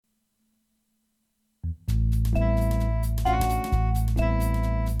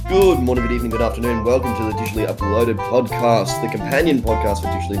Good morning, good evening, good afternoon. Welcome to the Digitally Uploaded Podcast, the companion podcast for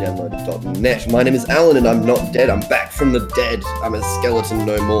digitallydownloaded.net. My name is Alan and I'm not dead. I'm back from the dead. I'm a skeleton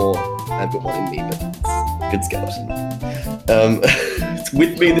no more. I've got one in me, but it's a good skeleton.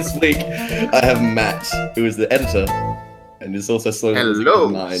 With me this week, I have Matt, who is the editor and is also slowly losing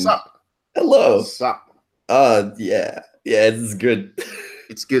his mind. Sup? Hello. Sup? Yeah, this is good.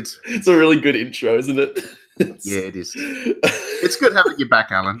 It's good. It's a really good intro, isn't it? Yeah, it is. It's good having you back,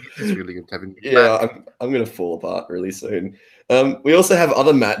 Alan. It's really good having you back. Yeah, I'm going to fall apart really soon. We also have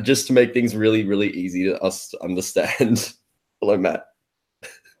other Matt, just to make things really, really easy to us to understand. Hello, Matt.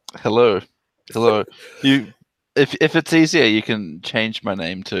 Hello. You, if it's easier, you can change my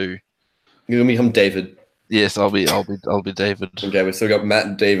name to. You're going to become David. Yes, I'll be David. Okay, we've still got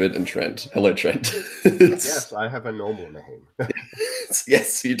Matt, David, and Trent. Hello, Trent. Yes, I have a normal name.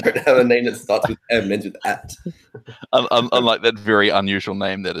 Yes, you don't have a name that starts with M and ends with at. Unlike that very unusual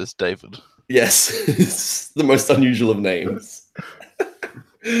name that is David. Yes, it's the most unusual of names.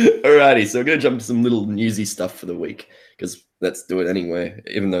 Alrighty, so we're going to jump to some little newsy stuff for the week, because let's do it anyway,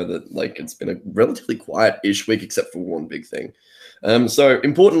 even though it's been a relatively quiet-ish week, except for one big thing. So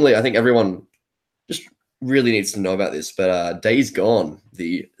importantly, I think everyone just really needs to know about this, but Days Gone,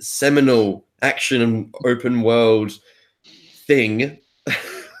 the seminal action and open world thing,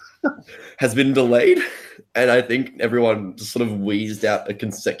 has been delayed, and I think everyone just sort of wheezed out a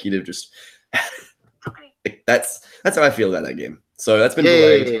consecutive just that's how I feel about that game. So that's been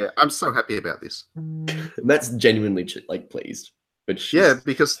delayed. Yeah. I'm so happy about this. And that's genuinely pleased. Which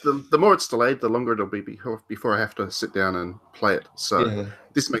because the more it's delayed, the longer it'll be before I have to sit down and play it. So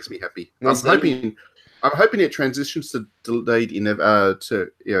this makes me happy. I'm hoping it transitions to delayed indefinitely.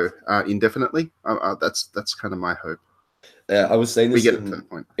 That's kind of my hope. Yeah, I was saying this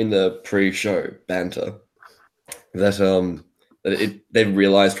in the pre-show banter that they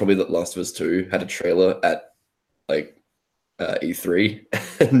realized probably that Last of Us 2 had a trailer at E3,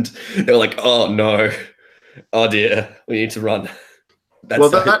 and they were like, "Oh no, oh dear, we need to run."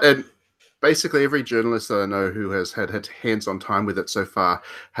 And basically every journalist that I know who has had hands-on time with it so far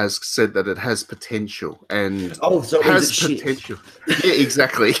has said that it has potential and has potential. Yeah,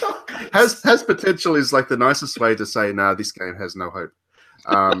 exactly. has potential is like the nicest way to say, "Nah, this game has no hope."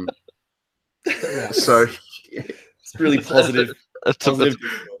 So it's really positive.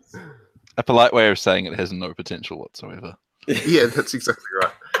 A polite way of saying it has no potential whatsoever. Yeah, that's exactly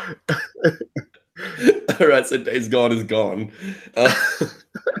right. All right, so Days Gone is gone. All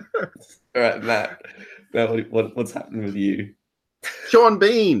right, Matt, what's happening with you? Sean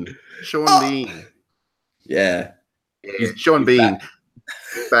Bean. Yeah. Sean Bean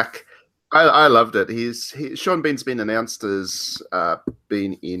back. I loved it. Sean Bean's been announced as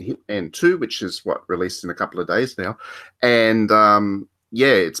being in Hitman 2, which is released in a couple of days now, and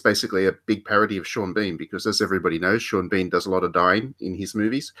it's basically a big parody of Sean Bean because, as everybody knows, Sean Bean does a lot of dying in his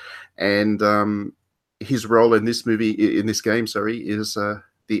movies, and his role in this game, is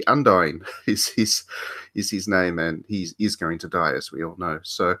the Undying is his name, and he is going to die, as we all know.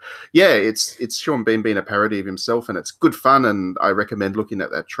 So it's Sean Bean being a parody of himself, and it's good fun, and I recommend looking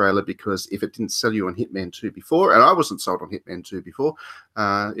at that trailer because if it didn't sell you on Hitman 2 before, and I wasn't sold on Hitman 2 before,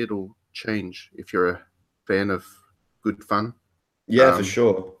 it'll change if you're a fan of good fun. Yeah, for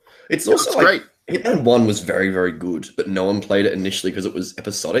sure. It's also great. Hitman 1 was very, very good, but no one played it initially because it was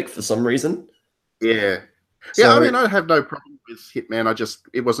episodic for some reason. Yeah. I mean, I have no problem with Hitman.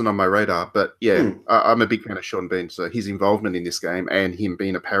 It wasn't on my radar, but I'm a big fan of Sean Bean. So his involvement in this game and him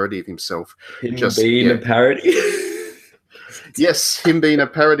being a parody of himself. A parody? Yes, him being a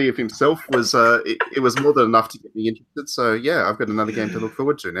parody of himself was it was more than enough to get me interested. So I've got another game to look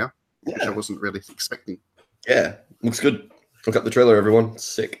forward to now, which I wasn't really expecting. Yeah, looks good. Look up the trailer, everyone.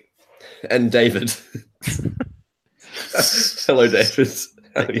 Sick. And David. Hello, David.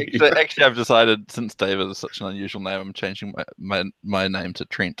 Actually, I've decided, since David is such an unusual name, I'm changing my name to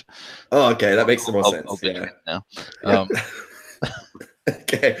Trent. Oh, okay, that makes more sense. I'll be Trent now.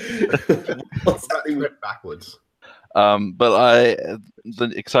 Okay. That went backwards. But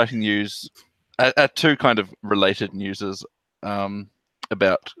the exciting news, two kind of related newses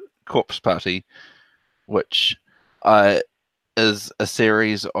about Corpse Party, which is a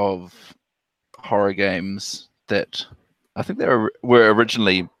series of horror games that I think they were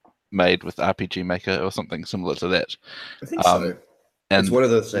originally made with RPG Maker or something similar to that. I think so. And it's one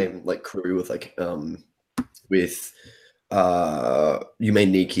of the same crew with Yume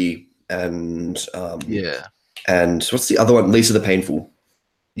Nikki and and what's the other one? Lisa the Painful.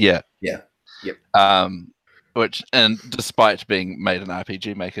 Yeah. Yep. Which, and despite being made an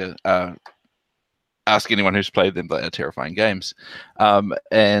RPG Maker, ask anyone who's played them, they are terrifying games.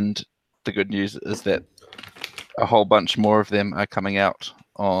 And the good news is that a whole bunch more of them are coming out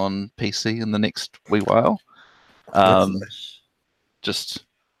on PC in the next wee while. Just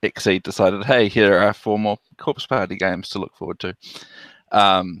Xseed decided, hey, here are 4 more Corpse Party games to look forward to.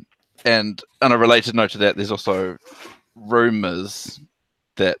 And on a related note to that, there's also rumors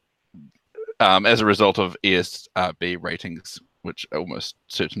that as a result of ESRB ratings, which almost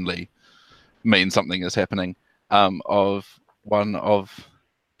certainly means something is happening, of one of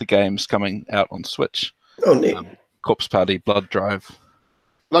the games coming out on Switch. Oh, neat. Corpse Party Blood Drive.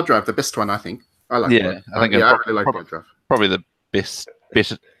 Blood Drive, the best one, I think. I like Blood. I think I really like Blood Drive. Probably the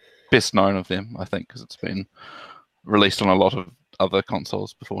best known of them, I think, because it's been released on a lot of other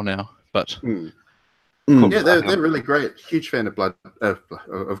consoles before now. But yeah, they're really great. Huge fan of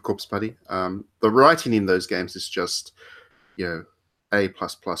of Corpse Party. The writing in those games is just, A++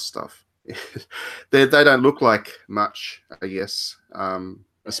 stuff. They don't look like much, I guess.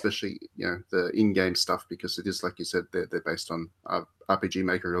 Especially the in-game stuff, because it is, like you said, they're based on RPG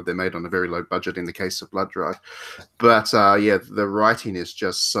Maker, or they're made on a very low budget in the case of Blood Drive. But the writing is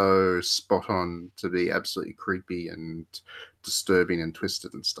just so spot on to be absolutely creepy and disturbing and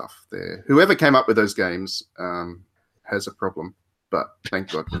twisted and stuff. Whoever came up with those games has a problem, but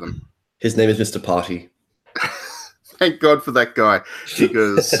thank God for them. His name is Mr. Party. Thank God for that guy,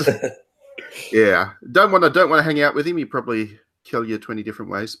 because don't want to hang out with him. He probably kill you 20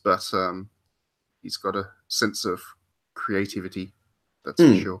 different ways, but he's got a sense of creativity, that's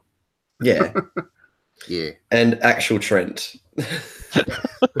for sure. Yeah. Yeah. And actual Trent.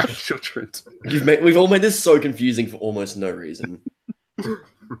 Actual Trent. We've all made this so confusing for almost no reason.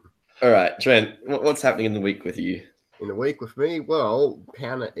 All right, Trent, what's happening in the week with you? In the week with me, well,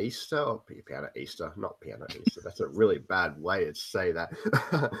 Piano Easter, not Piano Easter. That's a really bad way to say that.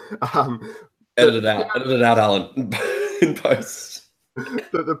 Edit it out, Alan. In post.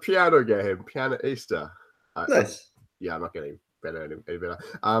 The piano game, Piano Easter. Nice. Yeah, I'm not getting better any better.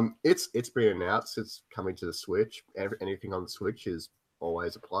 It's been announced. It's coming to the Switch. Anything on the Switch is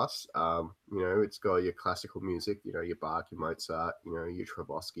always a plus. It's got your classical music, your Bach, your Mozart, your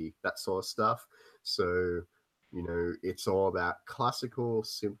Tchaikovsky, that sort of stuff. So, it's all about classical,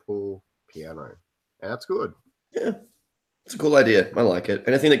 simple piano, and that's good. Yeah. It's a cool idea. I like it.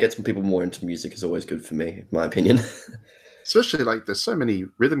 Anything that gets people more into music is always good for me, in my opinion. Especially there's so many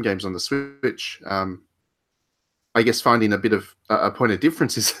rhythm games on the Switch. I guess finding a bit of a point of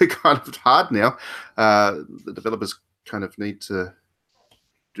difference is kind of hard now. The developers kind of need to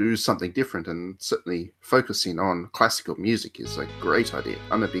do something different, and certainly focusing on classical music is a great idea.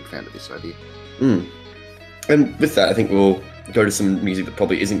 I'm a big fan of this idea. And with that, I think we'll go to some music that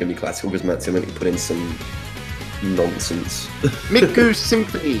probably isn't going to be classical, because Matt's going to put in some nonsense. Miku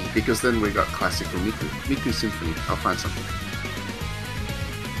Symphony, because then we got classical Miku. Miku Symphony. I'll find something.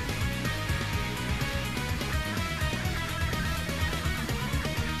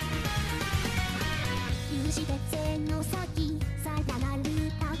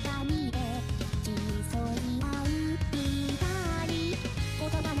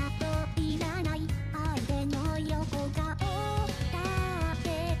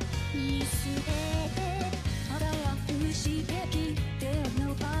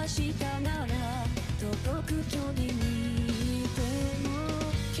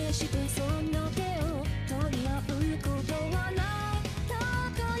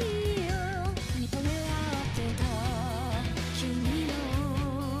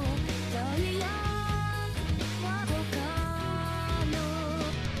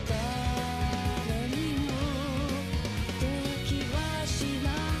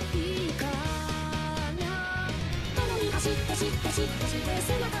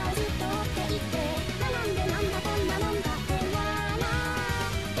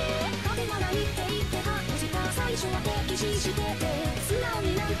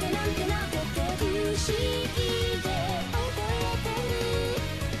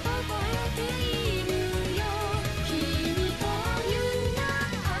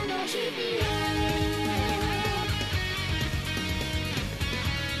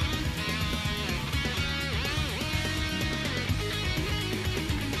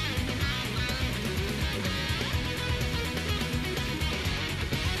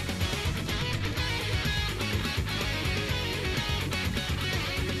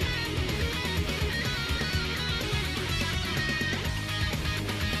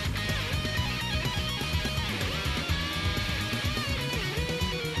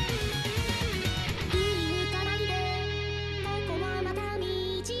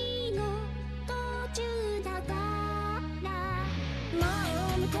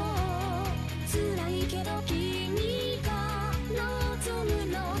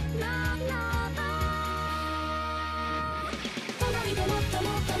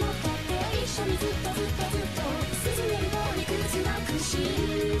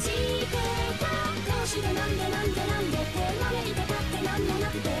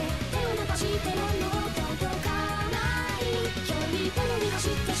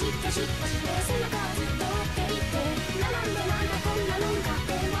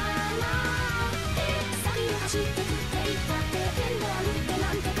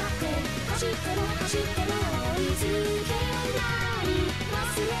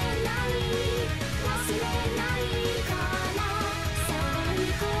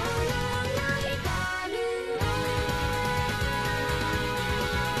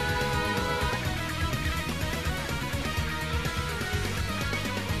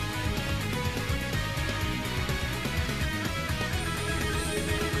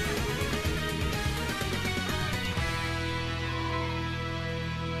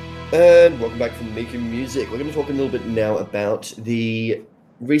 And welcome back from Making Music. We're going to talk a little bit now about the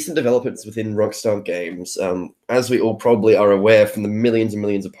recent developments within Rockstar Games. As we all probably are aware from the millions and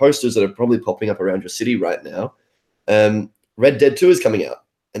millions of posters that are probably popping up around your city right now, Red Dead 2 is coming out.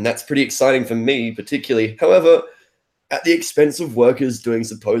 And that's pretty exciting for me, particularly. However, at the expense of workers doing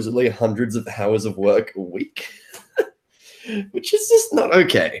supposedly hundreds of hours of work a week, which is just not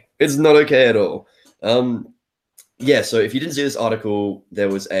okay. It's not okay at all. Yeah, so if you didn't see this article, there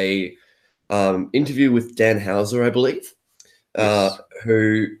was a interview with Dan Houser, I believe,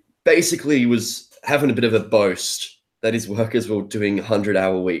 who basically was having a bit of a boast that his workers were doing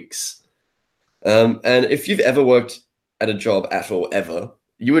 100-hour weeks. And if you've ever worked at a job at all, ever,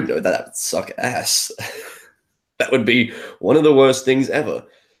 you would know that would suck ass. That would be one of the worst things ever.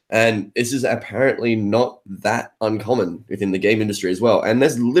 And this is apparently not that uncommon within the game industry as well. And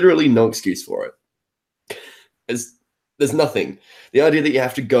there's literally no excuse for it. There's nothing. The idea that you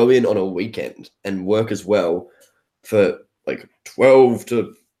have to go in on a weekend and work as well for like 12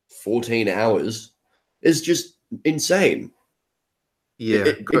 to 14 hours is just insane. Yeah,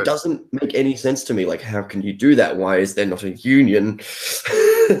 it doesn't make any sense to me. Like, how can you do that? Why is there not a union?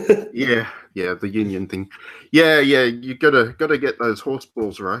 yeah, the union thing. Yeah, you gotta get those horse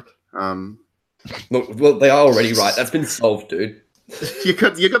balls right. Well, they are already right. That's been solved, dude. you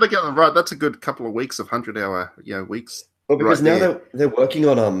got to get them right. That's a good couple of weeks of 100-hour weeks. Well, because right now they're working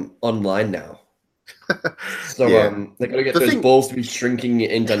on online now. So Yeah. they got to get those balls to be shrinking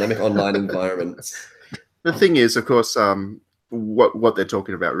in dynamic online environments. The thing is, of course, what they're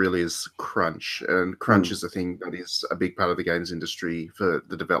talking about really is crunch, and crunch is a thing that is a big part of the games industry for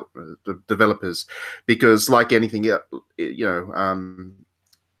the developers, because like anything,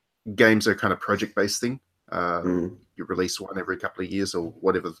 games are kind of project-based thing. You release one every couple of years or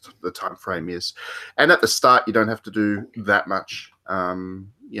whatever the time frame is, and at the start you don't have to do that much.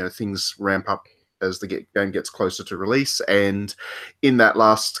 Things ramp up as the game gets closer to release, and in that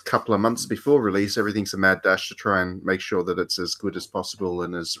last couple of months before release, everything's a mad dash to try and make sure that it's as good as possible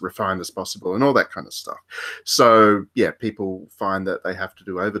and as refined as possible and all that kind of stuff. So yeah, people find that they have to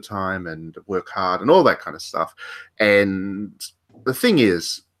do overtime and work hard and all that kind of stuff. And the thing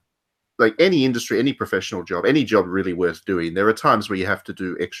is, like any industry, any professional job, any job really worth doing, there are times where you have to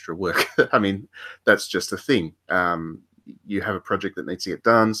do extra work. I mean, that's just a thing. You have a project that needs to get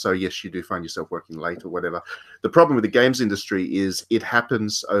done, so yes, you do find yourself working late or whatever. The problem with the games industry is it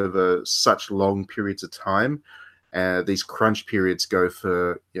happens over such long periods of time. These crunch periods go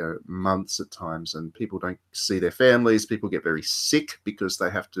for months at times, and people don't see their families. People get very sick because they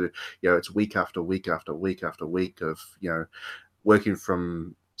have to, it's week after week after week after week of working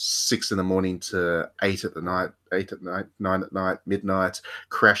from 6 a.m. to 8 at night, 9 at night, midnight,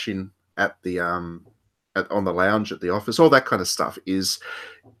 crashing at the on the lounge at the office. All that kind of stuff is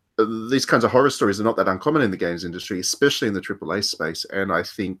these kinds of horror stories are not that uncommon in the games industry, especially in the AAA space. And I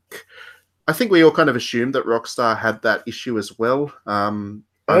think we all kind of assumed that Rockstar had that issue as well. I don't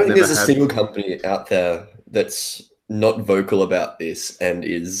think there's a single company out there that's not vocal about this and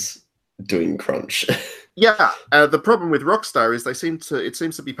is doing crunch. Yeah, the problem with Rockstar is it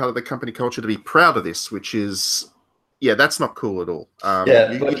seems to be part of the company culture to be proud of this, which is, that's not cool at all.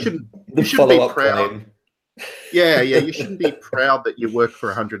 You shouldn't be proud. Claim. Yeah, you shouldn't be proud that you work for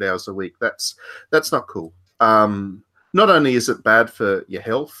 100 hours a week. That's not cool. Not only is it bad for your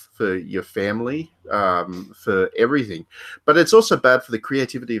health, for your family, for everything, but it's also bad for the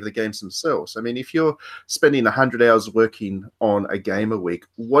creativity of the games themselves. I mean, if you're spending 100 hours working on a game a week,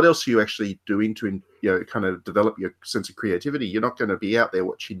 what else are you actually doing to kind of develop your sense of creativity? You're not going to be out there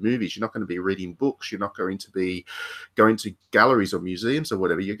watching movies. You're not going to be reading books. You're not going to be going to galleries or museums or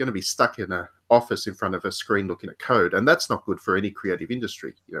whatever. You're going to be stuck in an office in front of a screen looking at code, and that's not good for any creative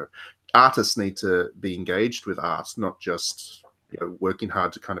industry. Artists need to be engaged with art, not just working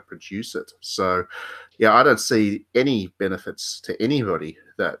hard to kind of produce it. So yeah, I don't see any benefits to anybody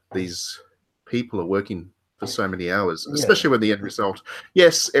that these people are working for so many hours, especially when the end result,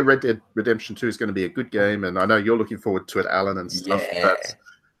 yes, Red Dead Redemption 2 is going to be a good game, and I know you're looking forward to it, Alan, and stuff. But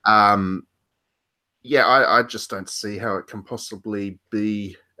I just don't see how it can possibly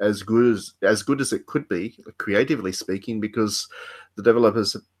be as good as it could be, creatively speaking, because the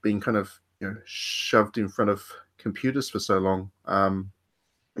developers have been kind of shoved in front of computers for so long. I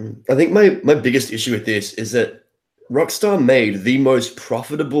think my biggest issue with this is that Rockstar made the most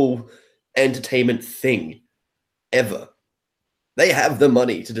profitable entertainment thing ever. They have the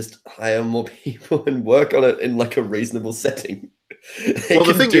money to just hire more people and work on it in like a reasonable setting. Well,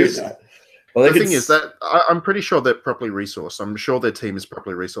 the thing is, Well, The thing is that I'm pretty sure they're properly resourced. I'm sure their team is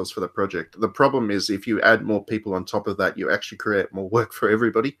properly resourced for the project. The problem is if you add more people on top of that, you actually create more work for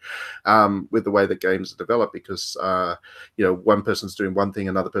everybody with the way that games are developed because, one person's doing one thing,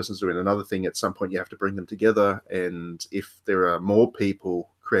 another person's doing another thing. At some point, you have to bring them together. And if there are more people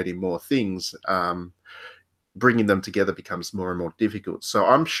creating more things, bringing them together becomes more and more difficult. So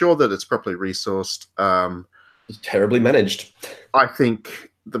I'm sure that it's properly resourced. Terribly managed. I think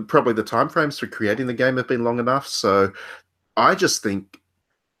probably the timeframes for creating the game have been long enough. So I just think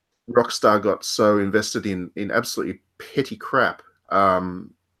Rockstar got so invested in absolutely petty crap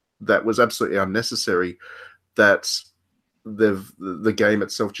that was absolutely unnecessary that the game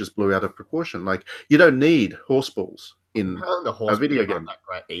itself just blew out of proportion. Like, you don't need horse balls in a video game. Not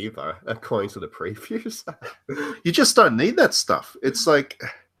that great either, according to the previews. You just don't need that stuff. It's like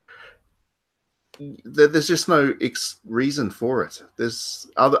there's just no reason for it. There's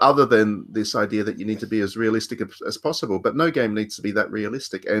other than this idea that you need to be as realistic as possible, but no game needs to be that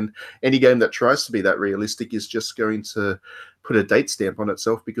realistic. And any game that tries to be that realistic is just going to put a date stamp on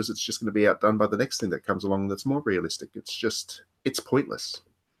itself because it's just going to be outdone by the next thing that comes along that's more realistic. It's pointless.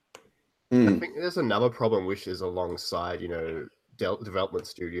 I think there's another problem which is alongside, development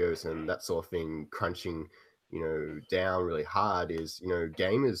studios and that sort of thing crunching down really hard is,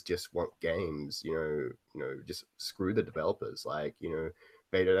 gamers just want games, just screw the developers. Like,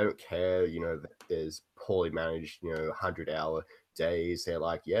 they don't care, that there's poorly managed, 100-hour days. They're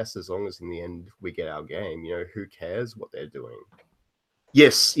like, yes, as long as in the end we get our game, who cares what they're doing?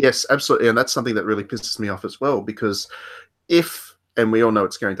 Yes, absolutely. And that's something that really pisses me off as well, because and we all know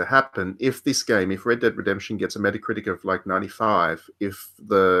it's going to happen, if Red Dead Redemption gets a Metacritic of like 95, if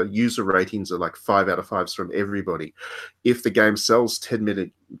the user ratings are like 5 out of 5s from everybody, if the game sells 10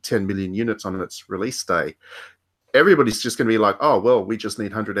 million units on its release day, everybody's just going to be like, oh, well, we just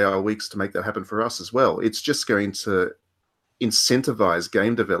need 100-hour weeks to make that happen for us as well. It's just going to incentivize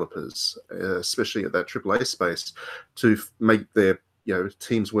game developers, especially at that AAA space, to make their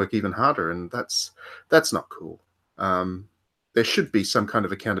teams work even harder, and that's not cool. There should be some kind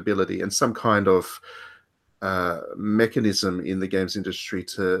of accountability and some kind of mechanism in the games industry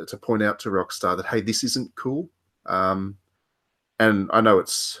to point out to Rockstar that, hey, this isn't cool. And I know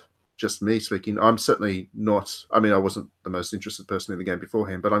it's just me speaking. I'm certainly not. I mean, I wasn't the most interested person in the game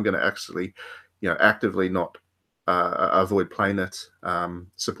beforehand, but I'm going to actually, actively not avoid playing it,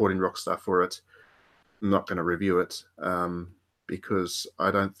 supporting Rockstar for it. I'm not going to review it because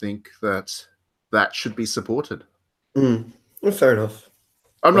I don't think that should be supported. Well, fair enough.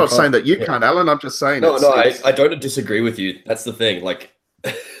 I'm not saying that you can't, Alan. I'm just saying. I don't disagree with you. That's the thing. Like,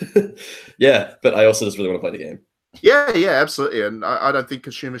 yeah, but I also just really want to play the game. Yeah, absolutely. And I don't think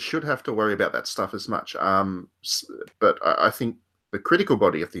consumers should have to worry about that stuff as much. But I think the critical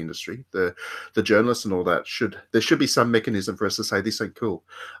body of the industry, the journalists and all that, there should be some mechanism for us to say this ain't cool.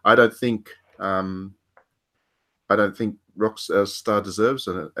 I don't think Rockstar deserves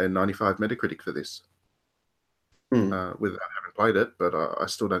a 95 Metacritic for this. Without having played it, but I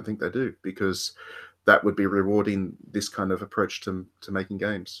still don't think they do, because that would be rewarding this kind of approach to making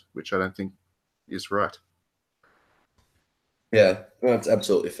games, which I don't think is right. Yeah, that's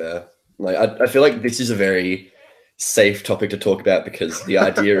absolutely fair. Like, I feel like this is a very safe topic to talk about, because the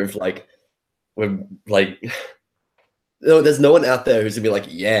idea of there's no one out there who's gonna be like,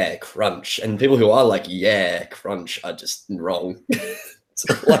 yeah, crunch, and people who are like, yeah, crunch, are just wrong.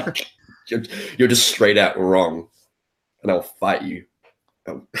 So, like, you're just straight out wrong. And I'll fight you.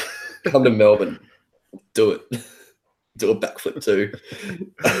 I'll come to Melbourne. Do it. Do a backflip too.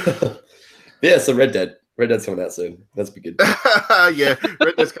 Yeah, so Red Dead's coming out soon. That's be good. Yeah,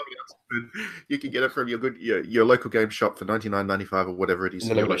 Red Dead's coming out soon. You can get it from your local game shop for $99.95 or whatever it is.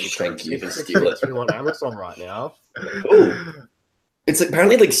 And then I'm going to shank you and steal it. It's on Amazon right now. Ooh. It's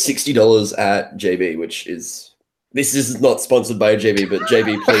apparently like $60 at JB, which is... This is not sponsored by JB, but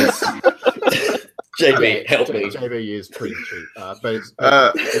JB, please... JB, help me. JB is pretty cheap, but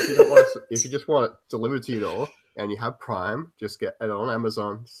if you just want it delivered to your door and you have Prime, just get it on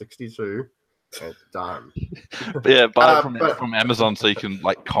Amazon, 62, and it's done. But yeah, buy it from Amazon so you can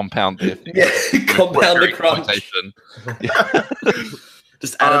like compound the compound the crunch.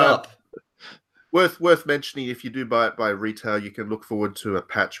 Just add it up. Worth mentioning, if you do buy it by retail, you can look forward to a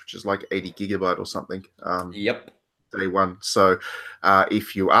patch which is like 80 gigabyte or something. Yep. Day one. So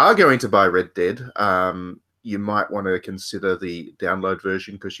if you are going to buy Red Dead, you might want to consider the download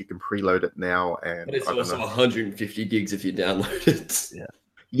version, because you can preload it now. And it's also 150 gigs if you download it. Yeah.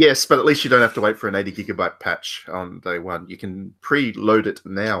 Yes, but at least you don't have to wait for an 80 gigabyte patch on day one. You can preload it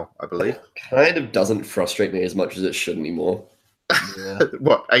now, I believe. It kind of doesn't frustrate me as much as it should anymore. Yeah.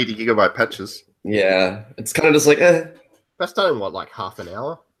 What, 80 gigabyte patches? Yeah, it's kind of just like, That's done in what, like half an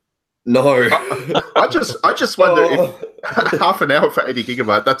hour? no. I just wonder if Oh. half an hour for 80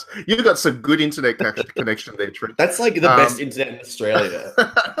 gigabyte. That's you got some good internet connection there, Trent. That's like the best internet in Australia.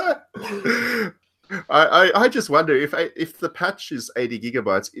 I just wonder if the patch is 80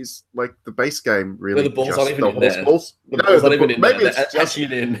 gigabytes, is like the base game really No, the balls just aren't even the in there. balls? The No, ball's not the even ball- in maybe there. it's That's just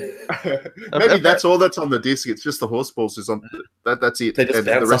it in. maybe that's all that's on the disc. It's just the horse balls is on. That's it. They just And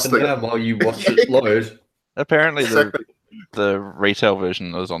bounce the up rest and of the down while you watch it load. Apparently, Exactly. the retail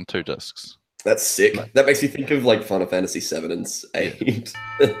version is on 2 discs. That's sick. That makes me think of like Final Fantasy 7 and 8.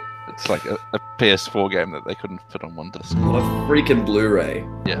 It's like a PS4 game that they couldn't fit on 1 disc. What a freaking Blu-ray.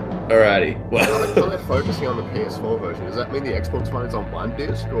 Yeah. Alrighty. Are Well, they focusing on the PS4 version? Does that mean the Xbox one is on 1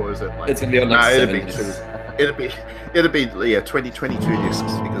 disc, or is it like? it's gonna be on like No, 7 it'll be discs. It'll be 2022 discs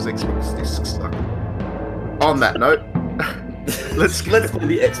because Xbox discs suck. On that note, Let's play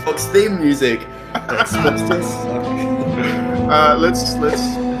the Xbox theme music. Xbox does suck. let's play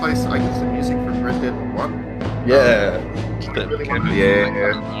I guess some music from Red Dead 1. Yeah,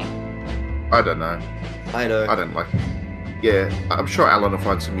 Yeah. I don't know. I know. I don't like. Yeah, I'm sure Alan will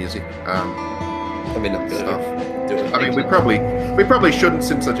find some music. I mean, I'm Stuff. gonna do it. I mean, we probably shouldn't,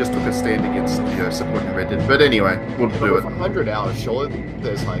 since I just took a stand against supporting Red Dead. But anyway, we'll But do with it. 100 hours, surely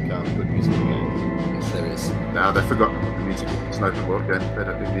there's like good music in the game. Yes, there is. Now they forgot the music. It's an open world game. They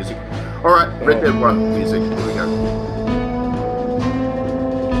don't do music. All right, Red Dead 1 music. Here we go.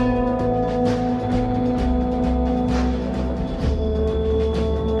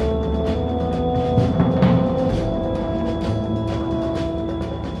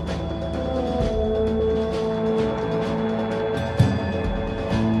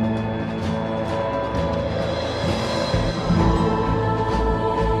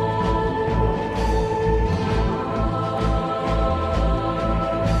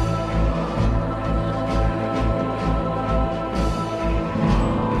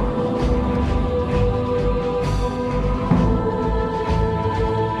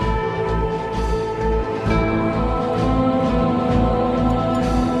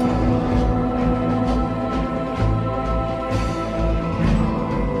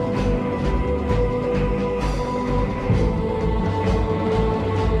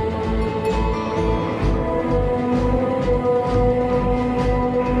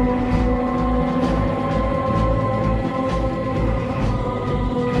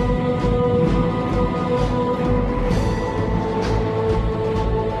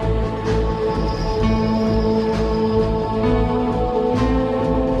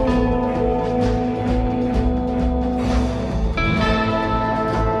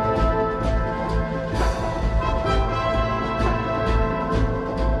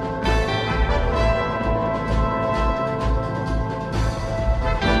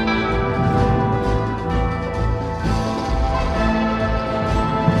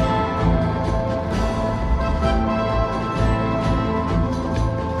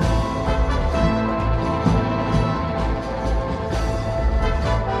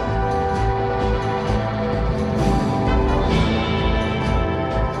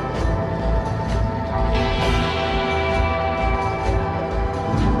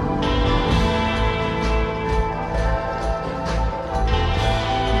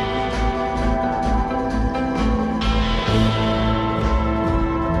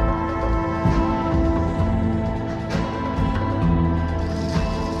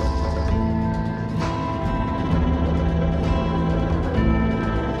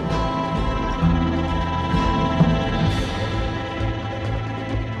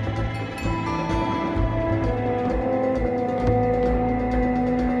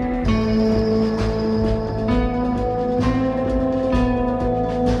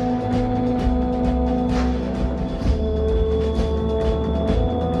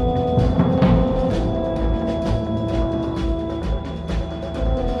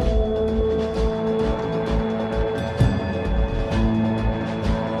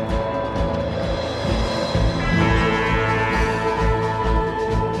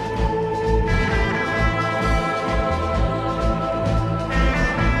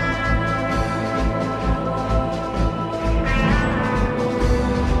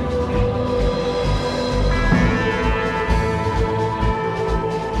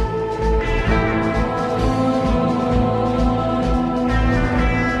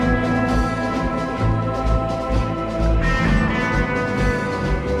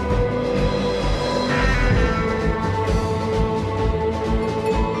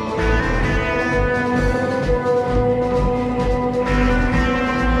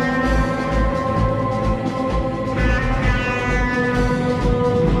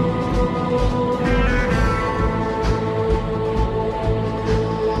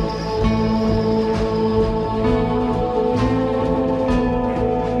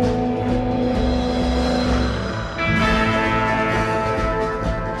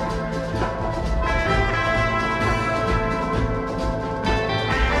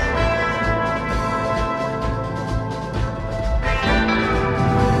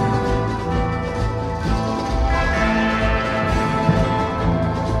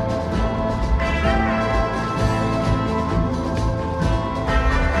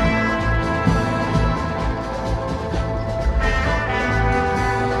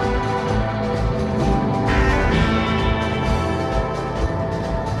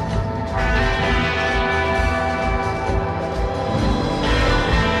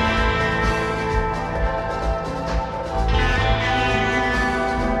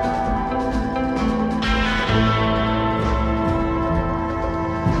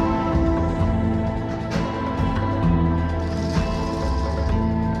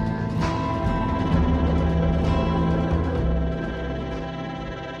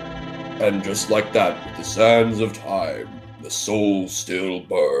 And just like that, with the sands of time, the soul still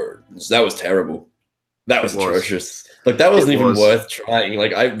burns. That was terrible. That was It was. atrocious. Like, that wasn't It even was. worth trying.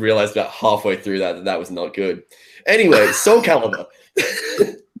 Like, I realized about halfway through that was not good. Anyway, Soul Calibur.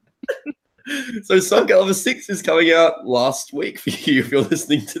 So Soul Calibur 6 is coming out last week for you if you're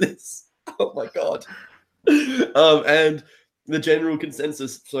listening to this. Oh my god. And the general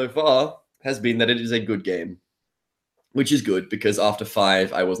consensus so far has been that it is a good game. Which is good, because after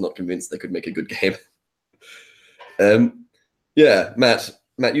 5, I was not convinced they could make a good game. Yeah, Matt,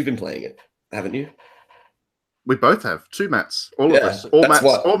 you've been playing it, haven't you? We both have 2 Matts. All Yeah, of us. All that's Matts.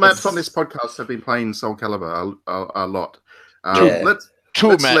 what- All Matts that's- on this podcast have been playing Soul Calibur a lot. Yeah. Let's 2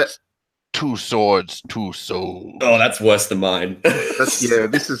 let's Mats, let- 2 swords, 2 souls. Oh, that's worse than mine. yeah,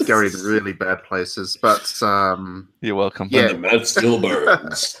 this is going really bad places. But You're welcome. Yeah. And the Matt still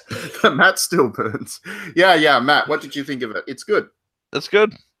burns. Matt still burns. Yeah. Matt, what did you think of it? It's good. It's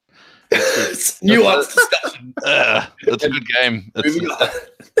good. Nuanced discussion. It's a good game. Moving on.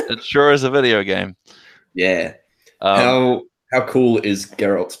 It sure is a video game. Yeah. How cool is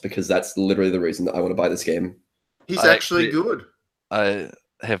Geralt? Because that's literally the reason that I want to buy this game. He's I actually actually- good. I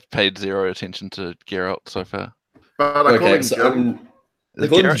have paid 0 attention to Geralt so far. But I call him Gerald. They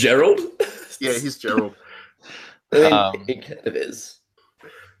call him Gerald? Yeah, he's Gerald. I mean, Um, he kind of is.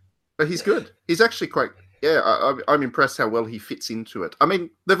 But he's good. He's actually quite. Yeah, I'm impressed how well he fits into it. I mean,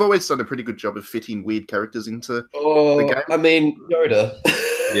 they've always done a pretty good job of fitting weird characters into. Oh, the game? I mean, Yoda.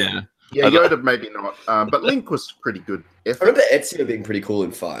 Yeah. Yeah, I don't- Yoda maybe not, but Link was pretty good. I remember Ezio being pretty cool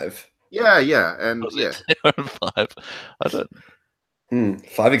in 5. Yeah, and Was yeah, it 5? I don't.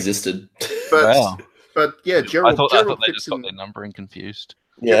 5 existed. but Wow. but yeah, I Gerald. thought Gerald they fits just got in. their numbering confused.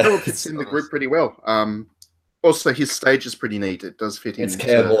 Yeah. Gerald fits in the group pretty well. Also, his stage is pretty neat. It does fit in. It's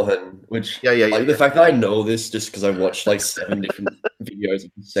Caerborn, which Yeah. like the fact that I know this just because I've watched like 7 different videos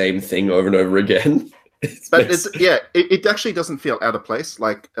of the same thing over and over again. But it actually doesn't feel out of place.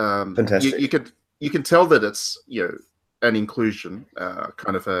 Like Fantastic. you can tell that it's an inclusion,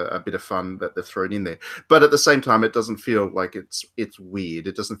 kind of a bit of fun that they've thrown in there. But at the same time, it doesn't feel like it's weird.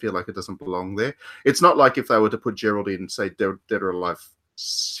 It doesn't feel like it doesn't belong there. It's not like if they were to put Gerald in, say, Dead or Alive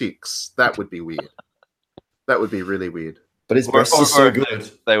 6, that would be weird. That would be really weird. But his Or- breasts or- are so or- good.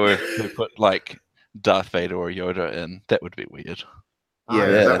 They were to put like Darth Vader or Yoda in. That would be weird. Yeah,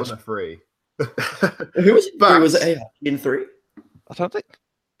 yeah. that was. free. Who was it? But- Was it in 3? I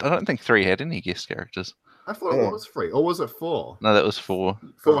don't think 3 had any guest characters. I thought Oh. it was free. Or was it 4? No, that was 4.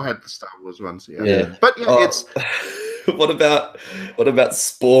 4 had the Star Wars ones, yeah. Yeah. But yeah, Oh, it's what about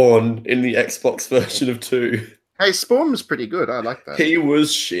Spawn in the Xbox version of 2? hey, Spawn was pretty good. I like that. He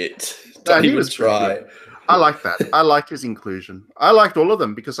was shit. No, Don't he even was pretty try. good. I like that. I liked his inclusion. I liked all of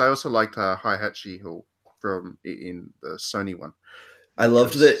them because I also liked Heihachi from in the Sony one. I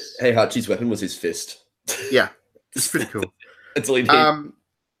loved that Heihachi's weapon was his fist. Yeah, it's pretty cool. That's all he did.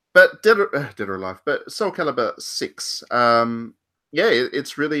 But Dead or Alive, but Soul Calibur 6.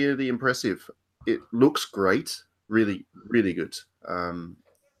 It's really, really impressive. It looks great. Really, really good.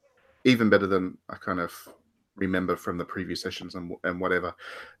 Even better than I kind of remember from the previous sessions and whatever.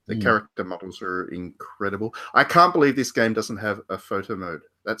 The character models are incredible. I can't believe this game doesn't have a photo mode.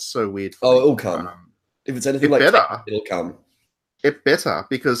 That's so weird. Oh, me. it'll come. If it's anything it like better. Tekken, it'll come. It better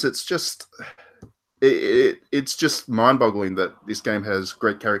because it's just it's just mind-boggling that this game has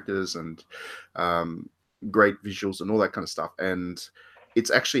great characters and great visuals and all that kind of stuff, and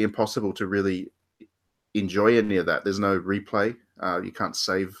it's actually impossible to really enjoy any of that. There's no replay. You can't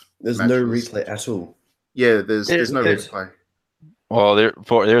save. There's no matches. replay at all. Yeah, there's no There's- replay. Well,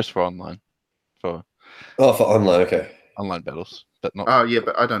 there's for online, for Oh, for online, okay. online battles, but not. Oh yeah,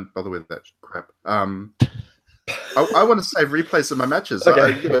 but I don't bother with that crap. I want to save replays of my matches,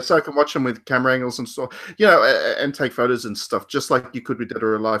 Okay. so I can watch them with camera angles and stuff, and take photos and stuff, just like you could with Dead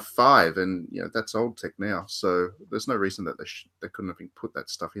or Alive 5, and that's old tech now. So there's no reason that they couldn't have put that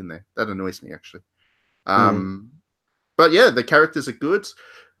stuff in there. That annoys me actually. But yeah, the characters are good.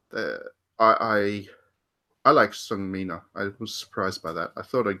 I like Sung Mina. I was surprised by that. I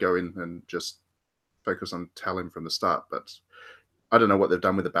thought I'd go in and just focus on Talim from the start, but I don't know what they've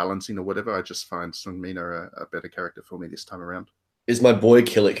done with the balancing or whatever. I just find Sung Mina a better character for me this time around. Is my boy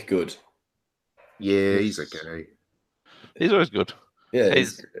Killick good? Yeah, he's okay, He's always good. Yeah,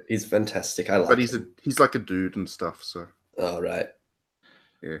 he's fantastic. I like but him. he's like a dude and stuff. So Oh, right.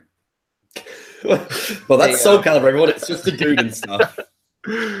 Yeah. Well, that's Soul Calibur, everyone. It's just a dude and stuff.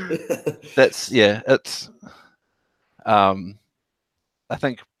 It's I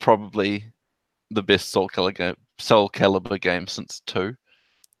think probably the best Soul Calibur game since 2,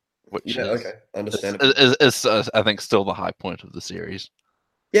 which Yeah, is, okay. Understandable. is I think still the high point of the series.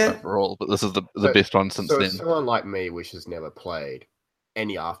 Yeah. overall, but this is the So- best one since So then. if someone like me, which has never played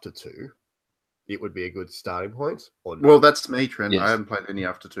any After 2, it would be a good starting point? Or no? Well, that's me, Trent. Yes. I haven't played any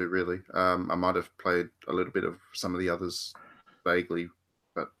After 2, really. I might have played a little bit of some of the others vaguely,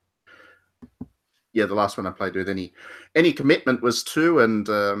 but yeah, the last one I played with any commitment was 2,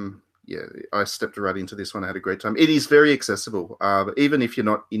 and yeah, I stepped right into this one. I had a great time. It is very accessible. Even if you're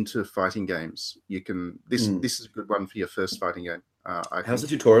not into fighting games, you can. This is a good one for your first fighting game. How's the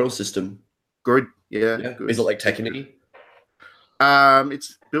tutorial system? good? Yeah, Yeah. good. Is it like Tekken-y?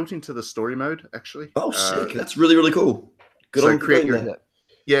 It's built into the story mode actually. Oh, sick. That's really, really cool. Good so on create doing your- that.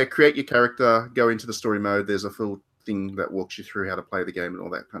 Yeah, create your character, go into the story mode. There's a full thing that walks you through how to play the game and all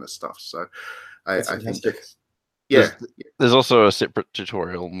that kind of stuff. So That's I think fantastic. it's, yeah, There's also a separate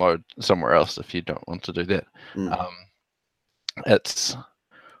tutorial mode somewhere else if you don't want to do that. Mm. It's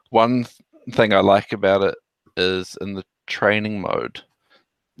one thing I like about it is in the training mode,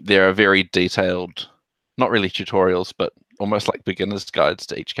 there are very detailed, not really tutorials, but almost like beginner's guides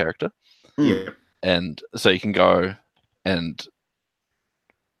to each character. yeah. And so you can go and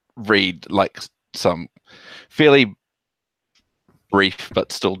read like some fairly brief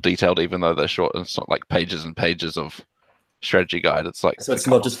but still detailed, even though they're short. And it's not like pages and pages of strategy guide. It's like So it's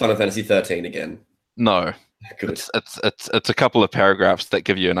not just Final Fantasy 13 again. no, Good. it's a couple of paragraphs that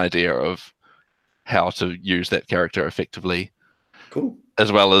give you an idea of how to use that character effectively, Cool.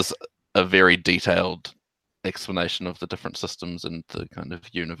 as well as a very detailed explanation of the different systems and the kind of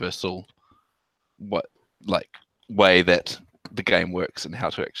universal way that the game works and how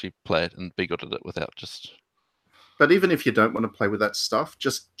to actually play it and be good at it without just But even if you don't want to play with that stuff,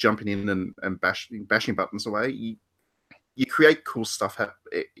 just jumping in and bashing buttons away, you create cool stuff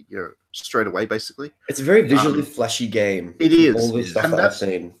straight away, basically. It's a very visually flashy game. It is. All the stuff And that I've that's-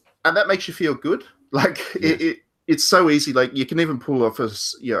 seen. And that makes you feel good. Like it's so easy. Like you can even pull off a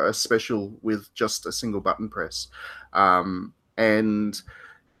special with just a single button press, and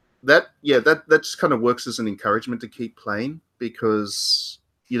that just kind of works as an encouragement to keep playing because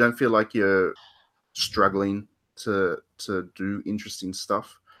you don't feel like you're struggling to do interesting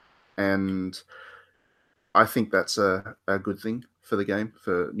stuff, and I think that's a good thing for the game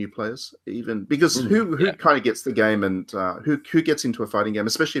for new players, even because who kind of gets the game and who gets into a fighting game,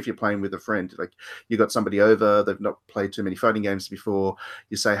 especially if you're playing with a friend. Like you got somebody over, they've not played too many fighting games before.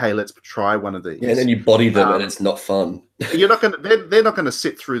 You say, "Hey, let's try one of these." Yeah, and then you body them, and it's not fun. You're not going to. They're not going to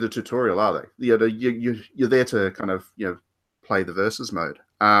sit through the tutorial, are they? You're there to kind of play the versus mode.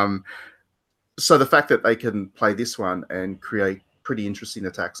 So the fact that they can play this one and create pretty interesting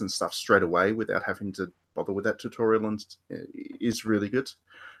attacks and stuff straight away without having to bother with that tutorial is really good,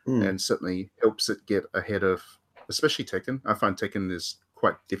 and certainly helps it get ahead of, especially Tekken. I find Tekken is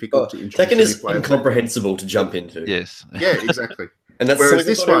quite difficult to introduce. Tekken is new players. incomprehensible to jump into. yes. Yeah, exactly. And that's Whereas something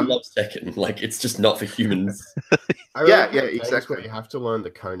this everyone one- loves Tekken. Like it's just not for humans. I Yeah, like yeah, games exactly. where you have to learn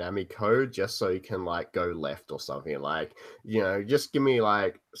the Konami code just so you can like go left or something. Like, just give me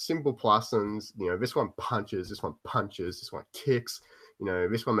like simple pluses. This one punches, this one kicks.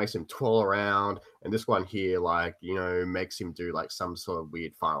 This one makes him twirl around, and this one here, like, makes him do like some sort of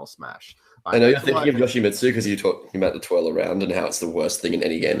weird final smash. Like, I know you're it's thinking like- of Yoshimitsu because you're talking about the twirl around and how it's the worst thing in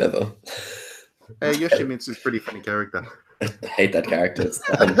any game ever. Yoshimitsu is a pretty funny character. I hate that character. It's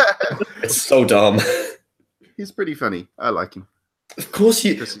dumb. It's so dumb. He's pretty funny. I like him. Of course,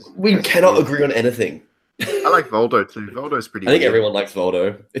 we cannot agree on anything. I like Voldo too. Voldo's pretty. I think weird. everyone likes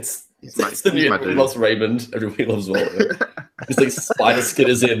Voldo. It's the new. he's my Everyone dude. loves Raymond. Everybody loves Voldo. It's like Spider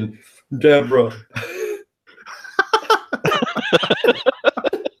Skitters in Deborah.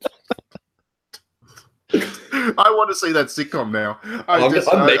 I want to see that sitcom now. I'm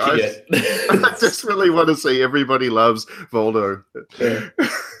making it. I just really want to see Everybody Loves Voldo.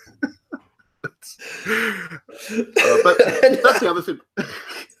 But that's the other thing.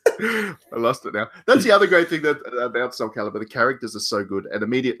 I lost it now. That's the other great thing about Soul Calibur. The characters are so good, and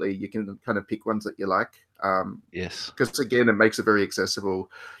immediately you can kind of pick ones that you like. Yes. Because again, it makes it very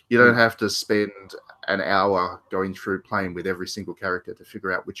accessible. You don't have to spend an hour going through playing with every single character to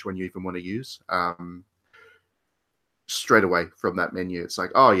figure out which one you even want to use. Straight away from that menu, it's like,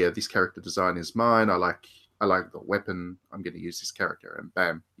 oh yeah, this character design is mine. I like the weapon. I'm going to use this character, and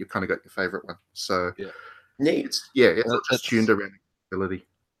bam, you kind of got your favorite one. So Neat. it's not just It's- tuned around ability.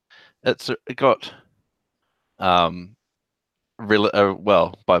 It got well,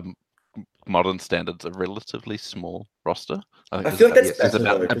 by modern standards, a relatively small roster. I there's feel like about- that's there's better,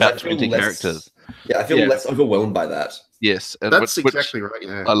 though, about, 'cause about I feel 20 less- characters. Yeah, I feel Yeah. less overwhelmed by that. Yes, and That's which exactly right.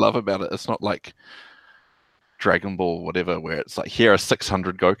 Yeah. I love about it. It's not like Dragon Ball, whatever, where it's like here are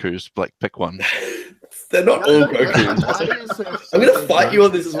 600 Gokus, like pick one. They're not all Goku. I'm going to fight you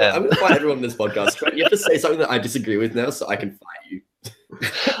on this as well. I'm going to fight everyone on this podcast. Trent, you have to say something that I disagree with now so I can fight you.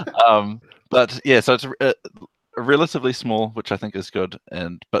 But yeah, so it's relatively small, which I think is good,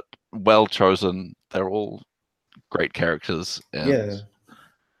 but well chosen. They're all great characters. And Yeah.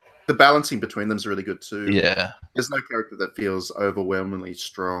 The balancing between them is really good too. Yeah. There's no character that feels overwhelmingly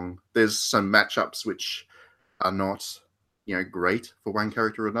strong. There's some matchups which are not, great for one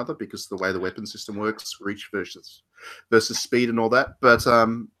character or another because the way the weapon system works, reach versus speed and all that. But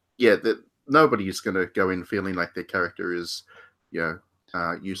nobody is going to go in feeling like their character is,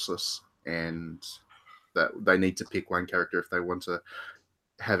 useless and that they need to pick one character if they want to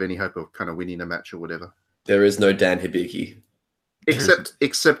have any hope of kind of winning a match or whatever. There is no Dan Hibiki.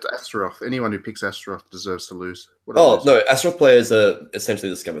 Except Astaroth. Anyone who picks Astaroth deserves to lose. No, Astaroth players are essentially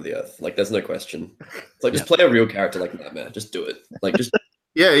the scum of the earth. Like, there's no question. It's like, just play a real character like Nightmare. Just do it. Like, just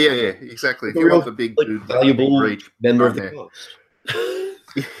yeah, exactly. If you want the big, dude, valuable reach, member of the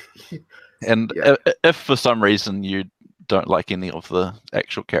cast. And if for some reason you don't like any of the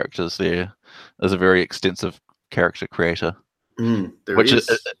actual characters, there is a very extensive character creator, which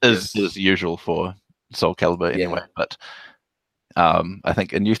is usual for Soul Calibur anyway. But I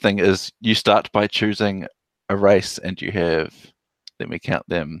think a new thing is you start by choosing a race, and you have, let me count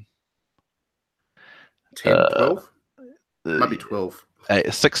them, 10, 12? Might be 12.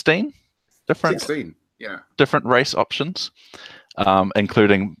 16 different 16, yeah. Different race options,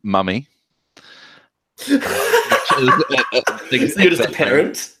 including Mummy. You're just a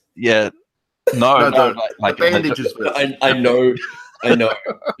parent? Yeah. No, like bandages. I know.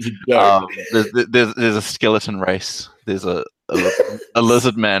 There's a skeleton race. There's a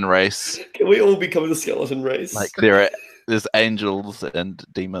lizard man race. Can we all become the skeleton race? Like there's angels and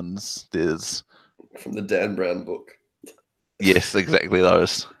demons. There's from the Dan Brown book. Yes, exactly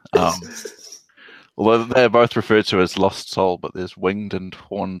those. Although they're both referred to as Lost Soul, but there's winged and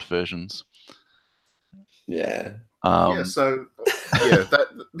horned versions. Yeah. That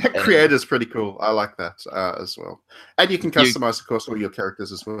creator is pretty cool. I like that as well. And you can customize, of course, all your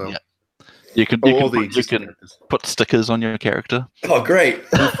characters as well. Yeah. You can put stickers on your character. Oh, great.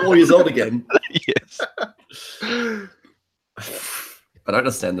 I'm 4 years old again. Yes. I don't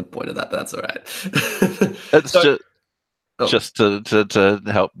understand the point of that, but that's all right. It's just to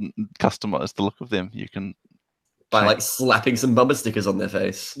help customize the look of them. You can by like slapping some bumper stickers on their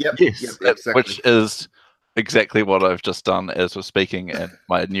face. Yep. Yes, yep, exactly. Which is exactly what I've just done as we're speaking. And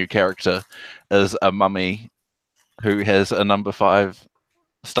my new character is a mummy who has a number 5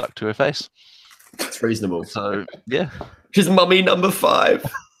 stuck to her face. It's reasonable. So yeah, she's mummy number 5.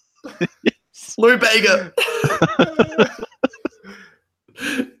 Yes. Lou Bega.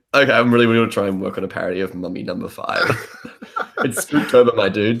 Okay, I'm really going to try and work on a parody of Mummy number 5. It's Spooktober, my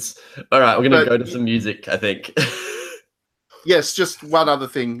dudes. All right, we're going to go to some music, I think. Yes, just one other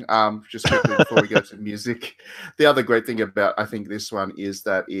thing, just quickly before we go to music. The other great thing about, I think, this one is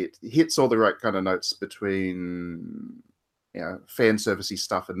that it hits all the right kind of notes between, fan servicey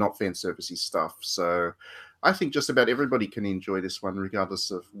stuff and not fan servicey stuff. So I think just about everybody can enjoy this one,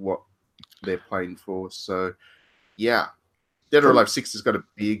 regardless of what they're playing for. So, yeah. Dead or Alive 6 has got a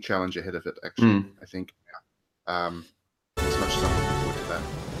big challenge ahead of it, actually, I think. As much as I'm looking forward to that.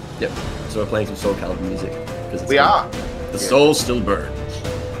 Yep. So we're playing some Soul Calibur music. We are. The soul still burns.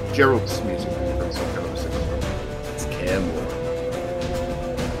 Gerald's music from Soul Calibur 6. It's Cam Moore.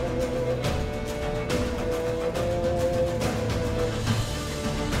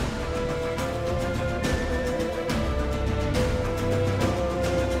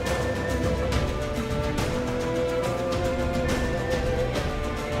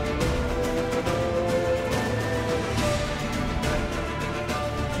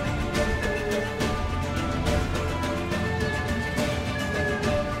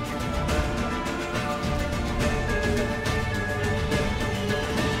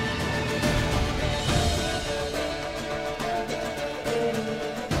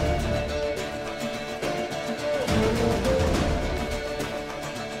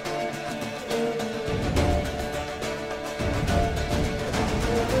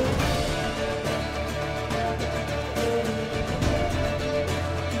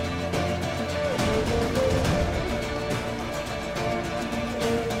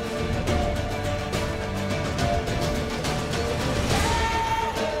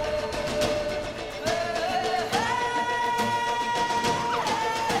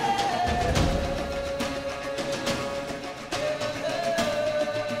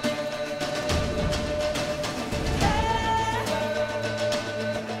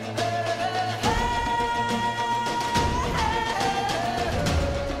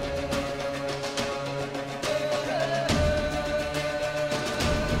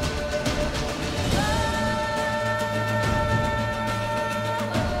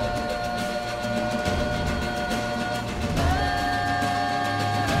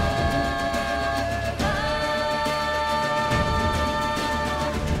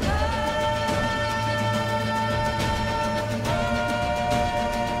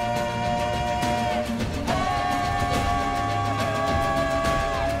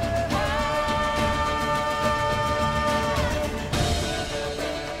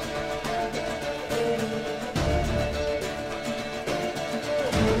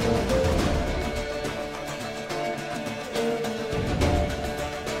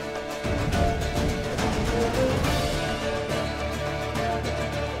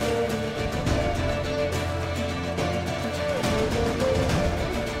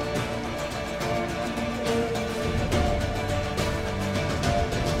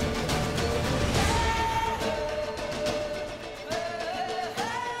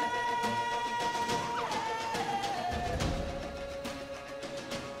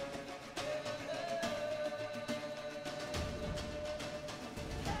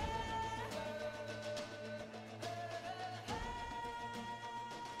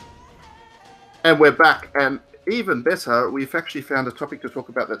 And we're back, and even better, we've actually found a topic to talk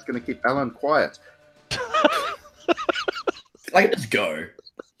about that's going to keep Alan quiet. I can just go.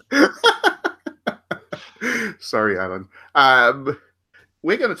 Sorry, Alan.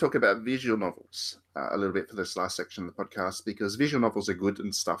 We're going to talk about visual novels a little bit for this last section of the podcast, because visual novels are good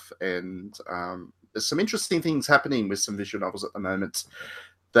and stuff, and there's some interesting things happening with some visual novels at the moment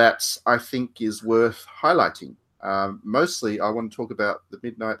that I think is worth highlighting. Mostly, I want to talk about The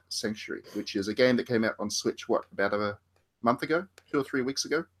Midnight Sanctuary, which is a game that came out on Switch, about a month ago, 2 or 3 weeks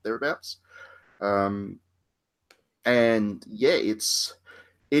ago, thereabouts. And yeah, it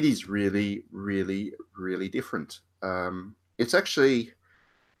is really, really, really different. It's actually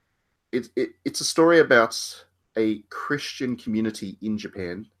it's a story about a Christian community in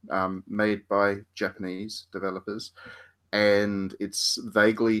Japan, made by Japanese developers, and it's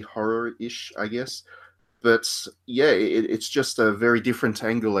vaguely horror-ish, I guess. But yeah, it's just a very different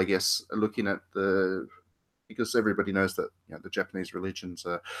angle, I guess, looking at because everybody knows that the Japanese religions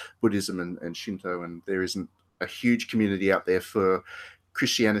are Buddhism and Shinto, and there isn't a huge community out there for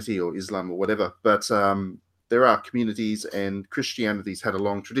Christianity or Islam or whatever. But there are communities, and Christianity's had a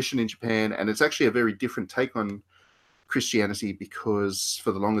long tradition in Japan, and it's actually a very different take on Christianity, because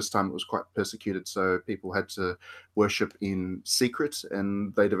for the longest time it was quite persecuted, so people had to worship in secret,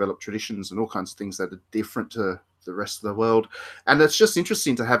 and they developed traditions and all kinds of things that are different to the rest of the world. And it's just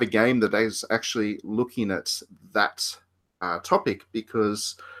interesting to have a game that is actually looking at that topic,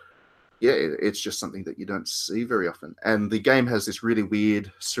 because yeah, it's just something that you don't see very often. And the game has this really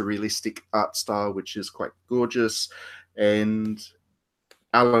weird surrealistic art style, which is quite gorgeous, and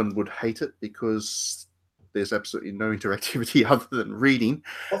Alan would hate it because there's absolutely no interactivity other than reading.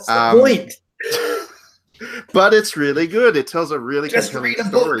 What's the point? But it's really good. It tells a really Just compelling read a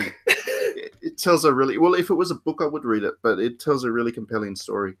story. book. It tells a really well. If it was a book, I would read it. But it tells a really compelling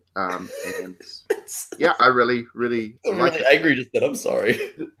story. And yeah, I really, really I'm like really it. angry just then. I'm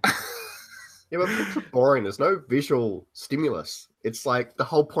sorry. Yeah, but books are boring. There's no visual stimulus. It's like the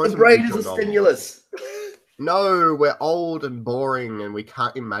whole point The of brain is visual a novel. stimulus. No, we're old and boring, and we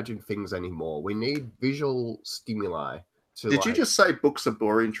can't imagine things anymore. We need visual stimuli. Did you just say books are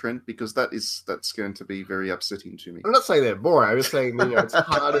boring, Trent? Because that's going to be very upsetting to me. I'm not saying they're boring. I'm just saying it's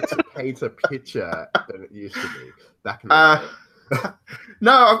harder to paint a picture than it used to be back in the day.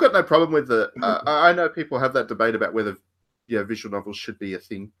 No, I've got no problem with it. I know people have that debate about whether visual novels should be a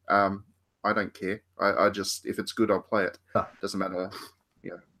thing. I don't care. I just, if it's good, I'll play it. Doesn't matter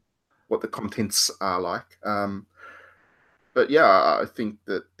what the contents are like. But yeah, I think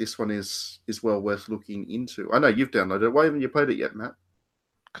that this one is well worth looking into. I know you've downloaded it. Why haven't you played it yet, Matt?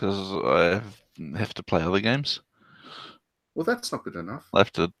 Because I have to play other games. Well, that's not good enough. I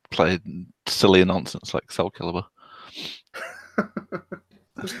have to play silly nonsense like Soul Calibur.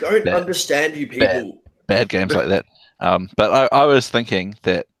 Just don't understand you people. Bad games like that. But I was thinking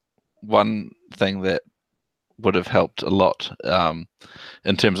that one thing that would have helped a lot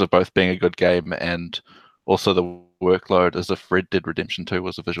in terms of both being a good game and also the workload is if Red Dead Redemption 2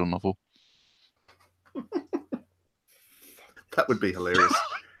 was a visual novel. That would be hilarious.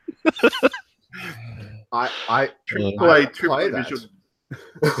 I Play that. visual.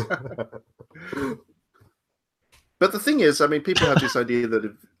 But the thing is, I mean, people have this idea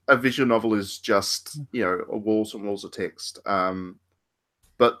that a visual novel is just walls and walls of text.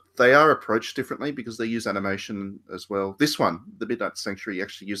 But they are approached differently because they use animation as well. This one, The Midnight Sanctuary,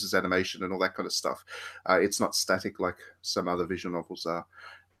 actually uses animation and all that kind of stuff. It's not static like some other visual novels are.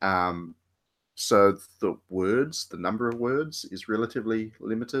 So the number of words is relatively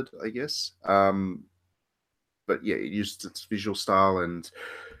limited, I guess. But yeah, it used its visual style and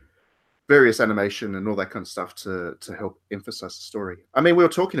various animation and all that kind of stuff to help emphasize the story. I mean, we were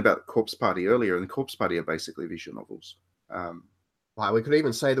talking about Corpse Party earlier, and Corpse Party are basically visual novels. Like, we could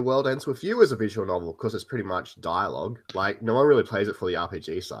even say The World Ends With You as a visual novel because it's pretty much dialogue. Like, no one really plays it for the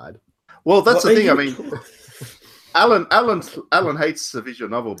RPG side. Well, that's the thing. I mean, Alan hates the visual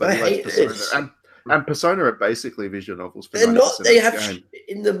novel, but he likes Persona. And Persona are basically visual novels. For They're not. They have game. shit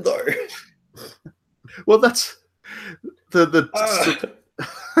in them though. Well, that's the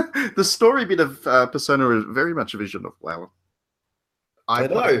story bit of Persona is very much a visual novel, Alan. I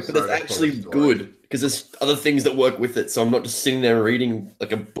know, but it's actually good because there's other things that work with it. So I'm not just sitting there reading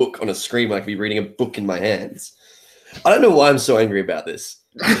like a book on a screen. I could be reading a book in my hands. I don't know why I'm so angry about this.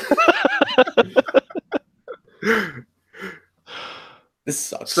 This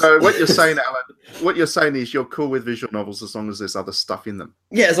sucks. So what you're saying, Alan, is you're cool with visual novels as long as there's other stuff in them.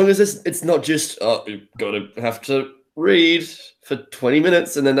 Yeah, as long as it's not just we've got to have to read for 20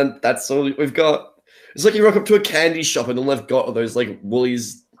 minutes and then that's all we've got. It's like you rock up to a candy shop and all they've got are those like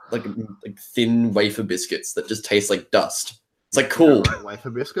Woolies like thin wafer biscuits that just taste like dust. It's like cool. Wafer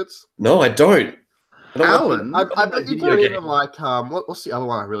biscuits. No, I don't. I don't Alan, I bet you video don't game. even like what's the other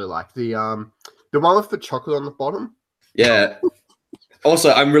one I really like? The one with the chocolate on the bottom. Yeah.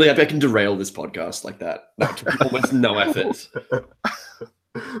 Also, I'm really happy I can derail this podcast like that. That took almost no effort.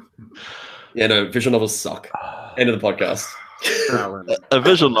 Yeah, no, visual novels suck. End of the podcast. Alan. A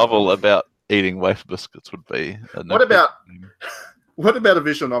visual novel about eating wafer biscuits would be. What about a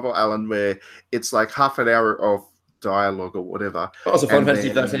visual novel, Alan, where it's like half an hour of dialogue or whatever, Oh, it's a Final And Fantasy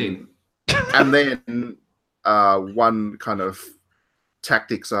then- 13. and then one kind of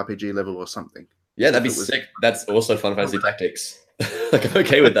tactics RPG level or something? Yeah, that'd be If it was- sick. That's also Final Fantasy Tactics. Like, I'm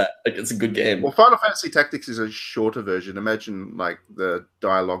okay with that. Like, it's a good game. Well, Final Fantasy Tactics is a shorter version. Imagine like the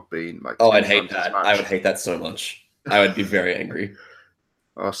dialogue being like. Oh, 10 I'd hate times as that. much. I would hate that so much. I would be very angry.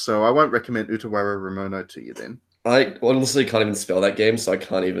 Oh, so I won't recommend Utawara Ramono to you then. I honestly can't even spell that game, so I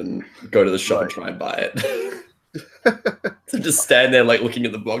can't even go to the shop and try and buy it. To just stand there, like, looking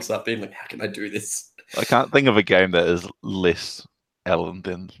at the box art, being like, how can I do this? I can't think of a game that is less Alan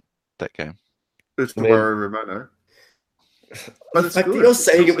than that game. Utawara Ramono. But the fact that you're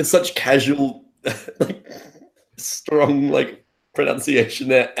saying it with such casual, like, strong, like, pronunciation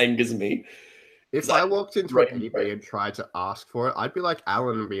there angers me. If Like, I walked into right, an eBay right. and tried to ask for it, I'd be like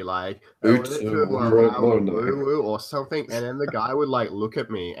Alan and be like, Utawara. or something, and then the guy would like look at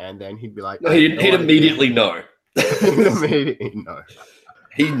me, and then he'd be like, No, "I have he'd no idea." immediately know. He'd immediately know.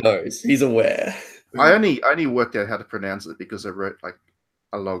 He knows. He's aware. I only worked out how to pronounce it because I wrote like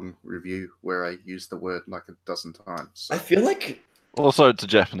a long review where I used the word like a dozen times. I So, feel like Also, it's a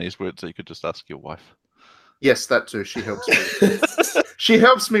Japanese word, so you could just ask your wife. yes, that too. She helps me. She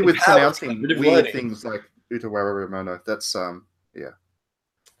helps me with Empowers pronouncing collaborative weird learning. things like Utawara Ramono. That's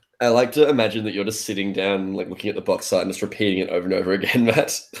I like to imagine that you're just sitting down, like looking at the box art and just repeating it over and over again,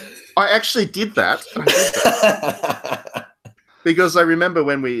 Matt. I actually did that. Because I remember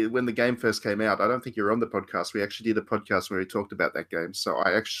when the game first came out, I don't think you were on the podcast. We actually did a podcast where we talked about that game. So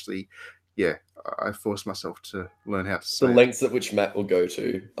I actually, I forced myself to learn how to say The it. lengths at which Matt will go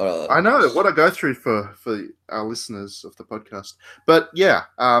to. I know what I go through for our listeners of the podcast. But yeah,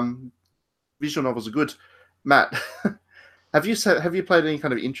 visual novels are good. Matt, have you played any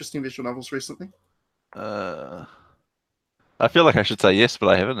kind of interesting visual novels recently? I feel like I should say yes, but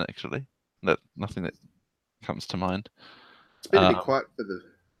I haven't actually. Nothing that comes to mind. It's been a bit quiet for the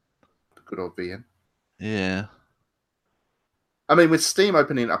good old VN. Yeah. I mean, with Steam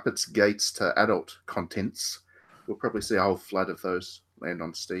opening up its gates to adult contents, we'll probably see a whole flood of those land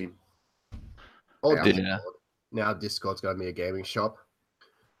on Steam. Oh, Yeah. Discord. Now Discord's going to be a gaming shop.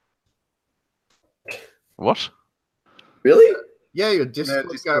 What? Really? Yeah, your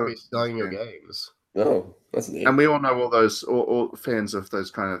Discord's going to be Discord, selling your yeah. games. Oh, that's neat. And we all know all those, all fans of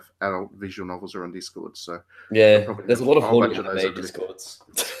those kind of adult visual novels are on Discord. So, Yeah, probably there's a lot of a whole horny bunch of those anime over there. discords.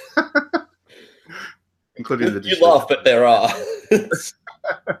 including the You laugh, but there are.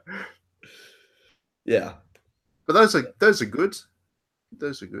 Yeah. But those are good.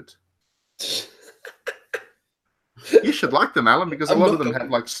 Those are good. You should like them, Alan, because a I'm lot not of them going- have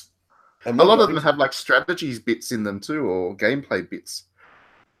like I'm a not lot of going them have like strategies bits in them too, or gameplay bits.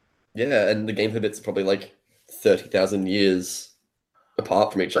 Yeah, and the gameplay bits are probably like 30,000 years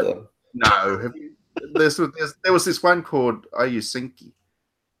apart from each other. No, have you, there was this one called Ayusinki,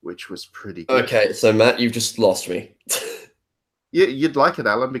 which was pretty good. Okay, so Matt, you've just lost me. Yeah, you'd like it,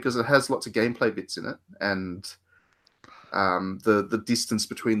 Alan, because it has lots of gameplay bits in it, and the distance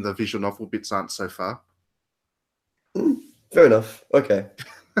between the visual novel bits aren't so far. Fair enough. Okay.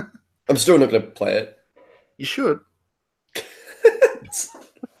 I'm still not going to play it. You should.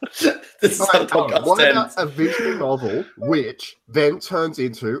 This is how the podcast What ends. about a visual novel which then turns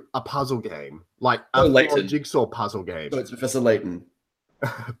into a puzzle game? Like Oh, a Layton. full jigsaw puzzle game. So it's Professor Layton.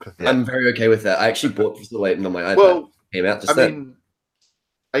 Yeah. I'm very okay with that. I actually bought Professor Layton on my iPad. Well, Came out just I then. mean,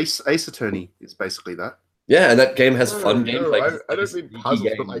 Ace Attorney is basically that. Yeah, and that game has fun No, gameplay. 'cause I it's don't a mean geeky puzzles,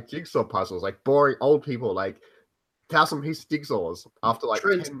 game. but like jigsaw puzzles, like boring old people, like 1,000-piece jigsaws after like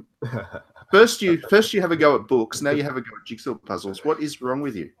Trent. 10... First you have a go at books. Now you have a go at jigsaw puzzles. What is wrong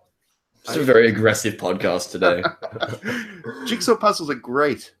with you? It's a very aggressive podcast today. Jigsaw puzzles are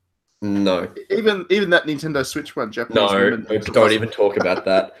great. No. Even that Nintendo Switch one, Japanese. No, women don't puzzle. even talk about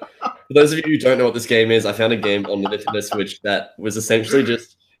that. For those of you who don't know what this game is, I found a game on the Nintendo Switch that was essentially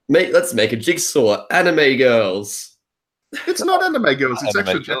just let's make a jigsaw anime girls. It's not anime girls. It's Anime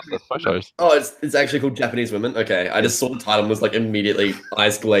actually girls, Japanese. that's photos. Oh, it's actually called Japanese Women. Okay, I just saw the title and was like immediately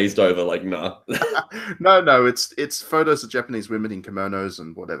eyes glazed over, like nah. No, it's photos of Japanese women in kimonos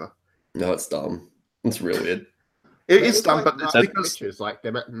and whatever. No, it's dumb. It's real weird. It is dumb, but it's nice because pictures, like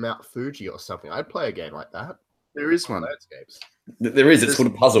they're at Mount Fuji or something. I'd play a game like that. there is one. Landscapes. There is. It's called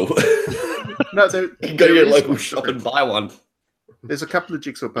a puzzle. No, there, You can go to there your is local one. shop and buy one. There's a couple of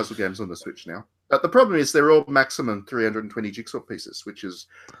jigsaw puzzle games on the Switch now, but the problem is they're all maximum 320 jigsaw pieces,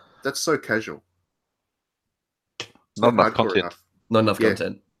 that's so casual. Not enough hardcore content. enough. Not enough Yeah.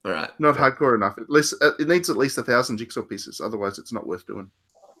 content. All right. Not hardcore enough. It needs at least 1,000 jigsaw pieces. Otherwise, it's not worth doing.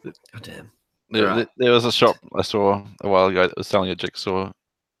 God damn. There was a shop I saw a while ago that was selling a jigsaw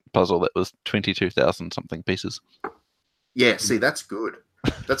puzzle that was 22,000 something pieces. Yeah, see, that's good.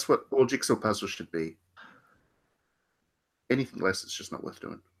 That's what all jigsaw puzzles should be. Anything less, it's just not worth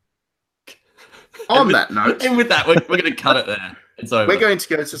doing. On that note, And with that, we're going to cut it there. It's over. we're going to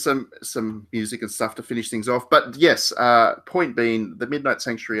go to some music and stuff to finish things off. But yes, point being, the Midnight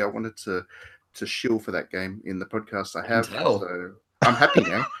Sanctuary, I wanted to shill for that game in the podcast I have. tell. So I'm happy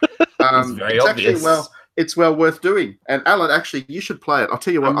now. It's very obvious. It's well worth doing. And Alan, actually, you should play it. I'll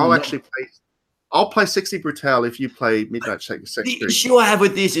tell you what, I'll play Sexy Brutale if you play Midnight Sanctuary. The issue I have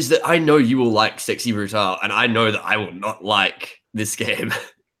with this is that I know you will like Sexy Brutale, and I know that I will not like this game.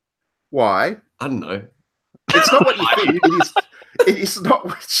 Why? I don't know. It's not what you think. It is not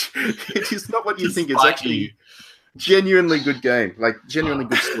what you think. It's Despite actually you. genuinely good game, like genuinely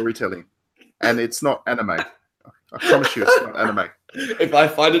good storytelling, and it's not anime. I promise you, it's not anime. If I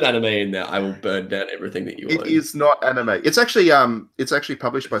find an anime in there, I will burn down everything that you It own. is not anime. It's actually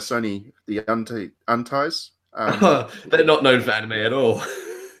published by Sony, the Unties. They're not known for anime at all.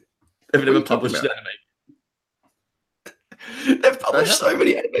 They've are never you talking published about? anime. They've published so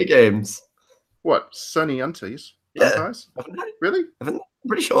many anime games. What, Sony Unties? Yeah. Unties? Haven't they? Really? I'm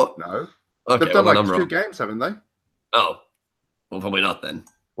pretty sure. No. Okay, They've done well, like I'm 2 wrong. games, haven't they? Oh, well, probably not then.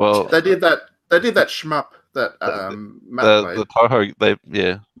 Well, They did that shmup that Matt played. the Toho,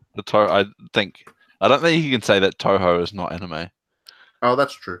 the Toho. I don't think you can say that Toho is not anime. Oh,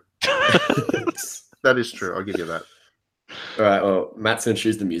 that's true. That is true. I'll give you that. All right, well, Matt's going to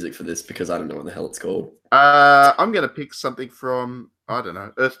choose the music for this because I don't know what the hell it's called. I'm going to pick something from, I don't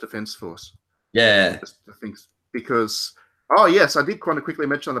know, Earth Defense Force. Yeah. Because oh yes, I did want to quickly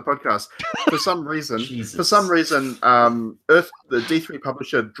mention on the podcast. For some reason, Jesus. the D3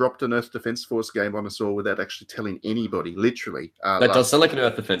 publisher dropped an Earth Defense Force game on us all without actually telling anybody. Literally, That does sound like an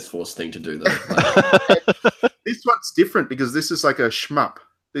Earth Defense Force thing to do, though. Like, this one's different because this is like a shmup.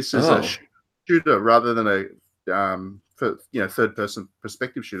 This is a shooter rather than a third person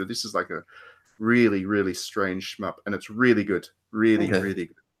perspective shooter. This is like a really, really strange shmup, and it's really good, really good.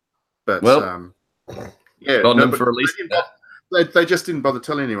 But yeah, well done for releasing that. They just didn't bother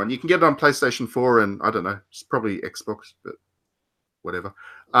telling anyone. You can get it on PlayStation 4 and I don't know, it's probably Xbox, but whatever.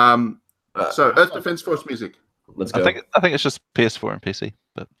 So Earth Defense Force music. Let's go. I think it's just PS4 and PC,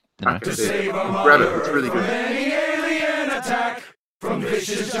 but anyway. Grab it, it's really good. Any alien attack from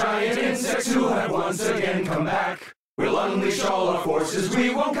vicious giant insects who have once again come back. We'll unleash all our forces,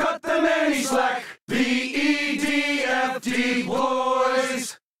 we won't cut them any slack. The EDF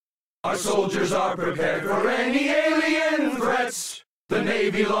deploys. Our soldiers are prepared for any alien threats. The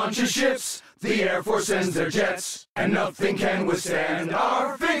Navy launches ships, the Air Force sends their jets, and nothing can withstand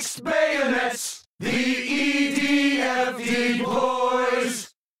our fixed bayonets. The EDF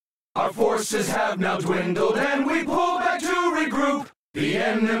deploys. Our forces have now dwindled and we pull back to regroup. The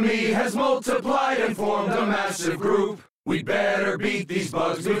enemy has multiplied and formed a massive group. We'd better beat these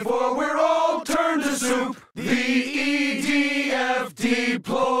bugs before we're all turned to soup. The EDF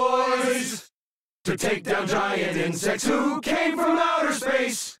deploys to take down giant insects who came from outer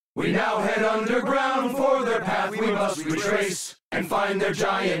space. We now head underground for their path we must retrace and find their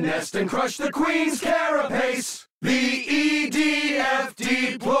giant nest and crush the Queen's carapace. The EDF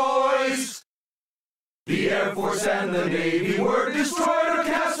deploys. The Air Force and the Navy were destroyed or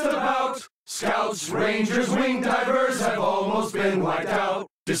cast about. Scouts, Rangers, wing divers have almost been wiped out.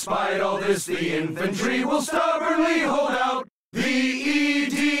 Despite all this, the infantry will stubbornly hold out. The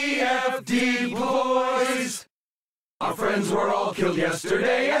EDF deploys. Our friends were all killed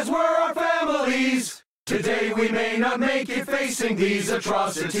yesterday, as were our families. Today we may not make it facing these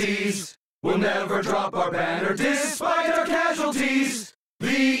atrocities. We'll never drop our banner despite our casualties.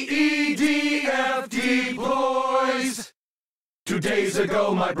 The EDF deploys. 2 days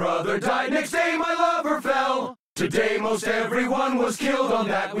ago my brother died, next day my lover fell. Today most everyone was killed, on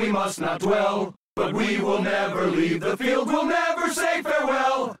that we must not dwell. But we will never leave the field, we'll never say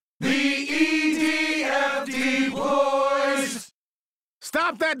farewell. The EDF deploys.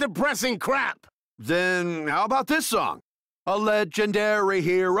 Stop that depressing crap! Then how about this song? A legendary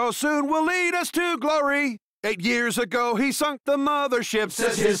hero soon will lead us to glory. 8 years ago he sunk the mothership,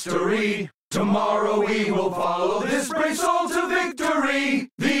 Says history. Tomorrow we will follow this brave soldier.